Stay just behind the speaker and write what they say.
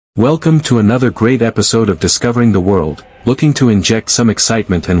Welcome to another great episode of Discovering the World, looking to inject some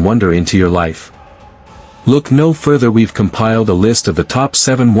excitement and wonder into your life. Look no further, we've compiled a list of the top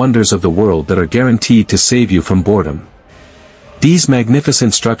 7 wonders of the world that are guaranteed to save you from boredom. These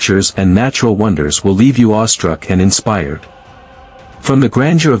magnificent structures and natural wonders will leave you awestruck and inspired. From the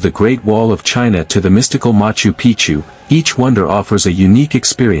grandeur of the Great Wall of China to the mystical Machu Picchu, each wonder offers a unique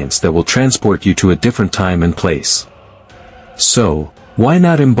experience that will transport you to a different time and place. So, why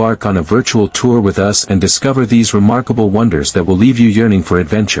not embark on a virtual tour with us and discover these remarkable wonders that will leave you yearning for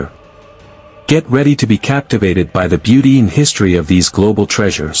adventure? Get ready to be captivated by the beauty and history of these global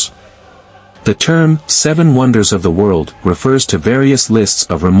treasures. The term, 7 Wonders of the World, refers to various lists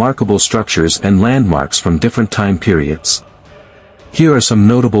of remarkable structures and landmarks from different time periods. Here are some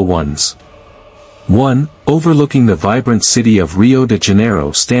notable ones. 1. Overlooking the vibrant city of Rio de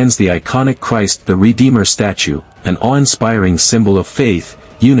Janeiro stands the iconic Christ the Redeemer statue, an awe-inspiring symbol of faith,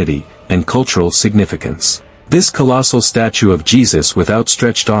 unity, and cultural significance. This colossal statue of Jesus with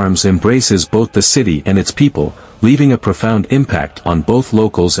outstretched arms embraces both the city and its people, leaving a profound impact on both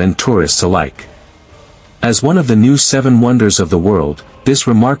locals and tourists alike. As one of the new 7 wonders of the world, this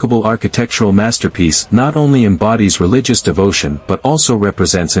remarkable architectural masterpiece not only embodies religious devotion but also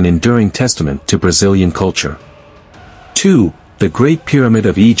represents an enduring testament to Brazilian culture. 2. The Great Pyramid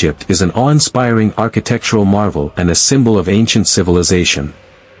of Egypt is an awe-inspiring architectural marvel and a symbol of ancient civilization.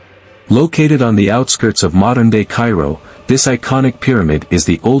 Located on the outskirts of modern-day Cairo, this iconic pyramid is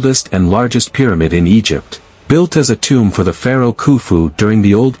the oldest and largest pyramid in Egypt, built as a tomb for the pharaoh Khufu during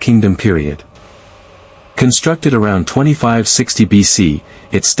the Old Kingdom period. Constructed around 2560 BC,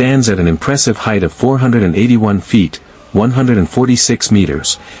 it stands at an impressive height of 481 feet, 146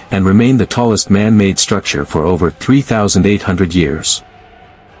 meters, and remained the tallest man-made structure for over 3,800 years.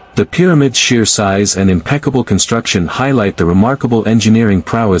 The pyramid's sheer size and impeccable construction highlight the remarkable engineering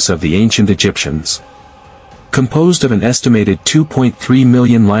prowess of the ancient Egyptians. Composed of an estimated 2.3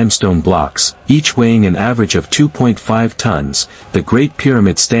 million limestone blocks, each weighing an average of 2.5 tons, the Great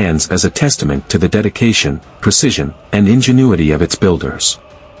Pyramid stands as a testament to the dedication, precision, and ingenuity of its builders.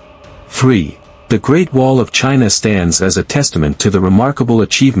 3. The Great Wall of China stands as a testament to the remarkable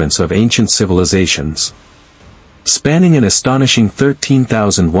achievements of ancient civilizations. Spanning an astonishing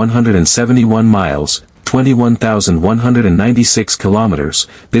 13,171 miles, 21,196 kilometers,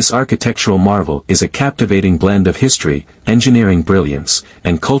 this architectural marvel is a captivating blend of history, engineering brilliance,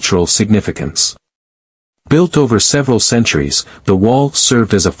 and cultural significance. Built over several centuries, the wall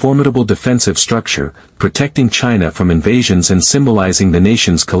served as a formidable defensive structure, protecting China from invasions and symbolizing the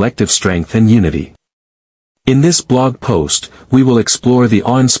nation's collective strength and unity. In this blog post, we will explore the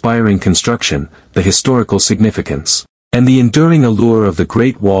awe-inspiring construction, the historical significance, and the enduring allure of the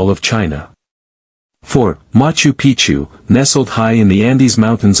Great Wall of China. 4. Machu Picchu, nestled high in the Andes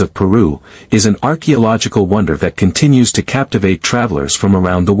Mountains of Peru, is an archaeological wonder that continues to captivate travelers from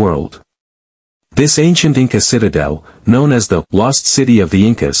around the world. This ancient Inca citadel, known as the Lost City of the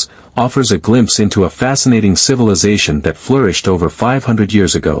Incas, offers a glimpse into a fascinating civilization that flourished over 500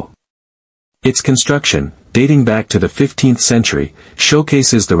 years ago. Its construction, dating back to the 15th century,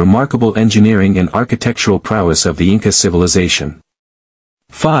 showcases the remarkable engineering and architectural prowess of the Inca civilization.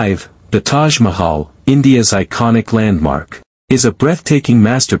 5. The Taj Mahal, India's iconic landmark, is a breathtaking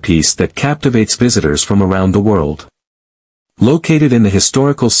masterpiece that captivates visitors from around the world. Located in the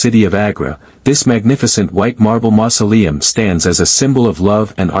historical city of Agra, this magnificent white marble mausoleum stands as a symbol of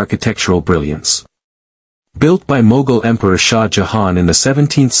love and architectural brilliance. Built by Mughal Emperor Shah Jahan in the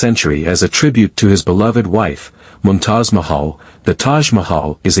 17th century as a tribute to his beloved wife, Mumtaz Mahal, the Taj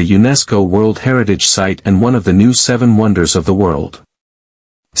Mahal is a UNESCO World Heritage Site and one of the new 7 wonders of the world.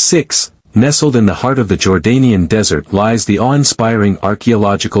 6. Nestled in the heart of the Jordanian desert lies the awe-inspiring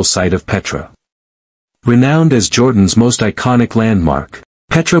archaeological site of Petra. Renowned as Jordan's most iconic landmark,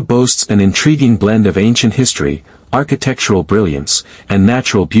 Petra boasts an intriguing blend of ancient history, architectural brilliance, and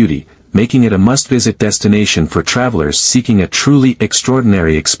natural beauty, making it a must-visit destination for travelers seeking a truly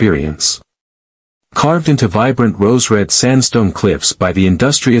extraordinary experience. Carved into vibrant rose-red sandstone cliffs by the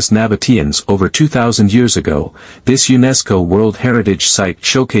industrious Nabateans over 2,000 years ago, this UNESCO World Heritage Site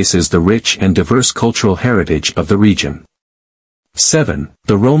showcases the rich and diverse cultural heritage of the region. 7.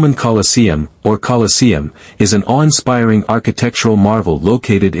 The Roman Colosseum, or Colosseum, is an awe-inspiring architectural marvel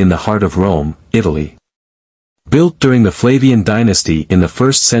located in the heart of Rome, Italy. Built during the Flavian dynasty in the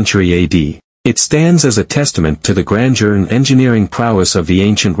 1st century AD, it stands as a testament to the grandeur and engineering prowess of the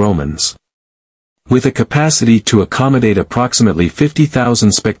ancient Romans. With a capacity to accommodate approximately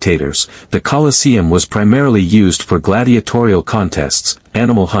 50,000 spectators, the Colosseum was primarily used for gladiatorial contests,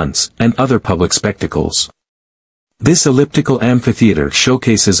 animal hunts, and other public spectacles. This elliptical amphitheater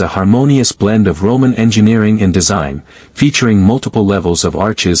showcases a harmonious blend of Roman engineering and design, featuring multiple levels of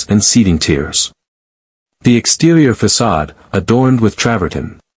arches and seating tiers. The exterior facade, adorned with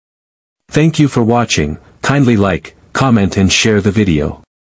travertine. Thank you for watching. Kindly like, comment and share the video.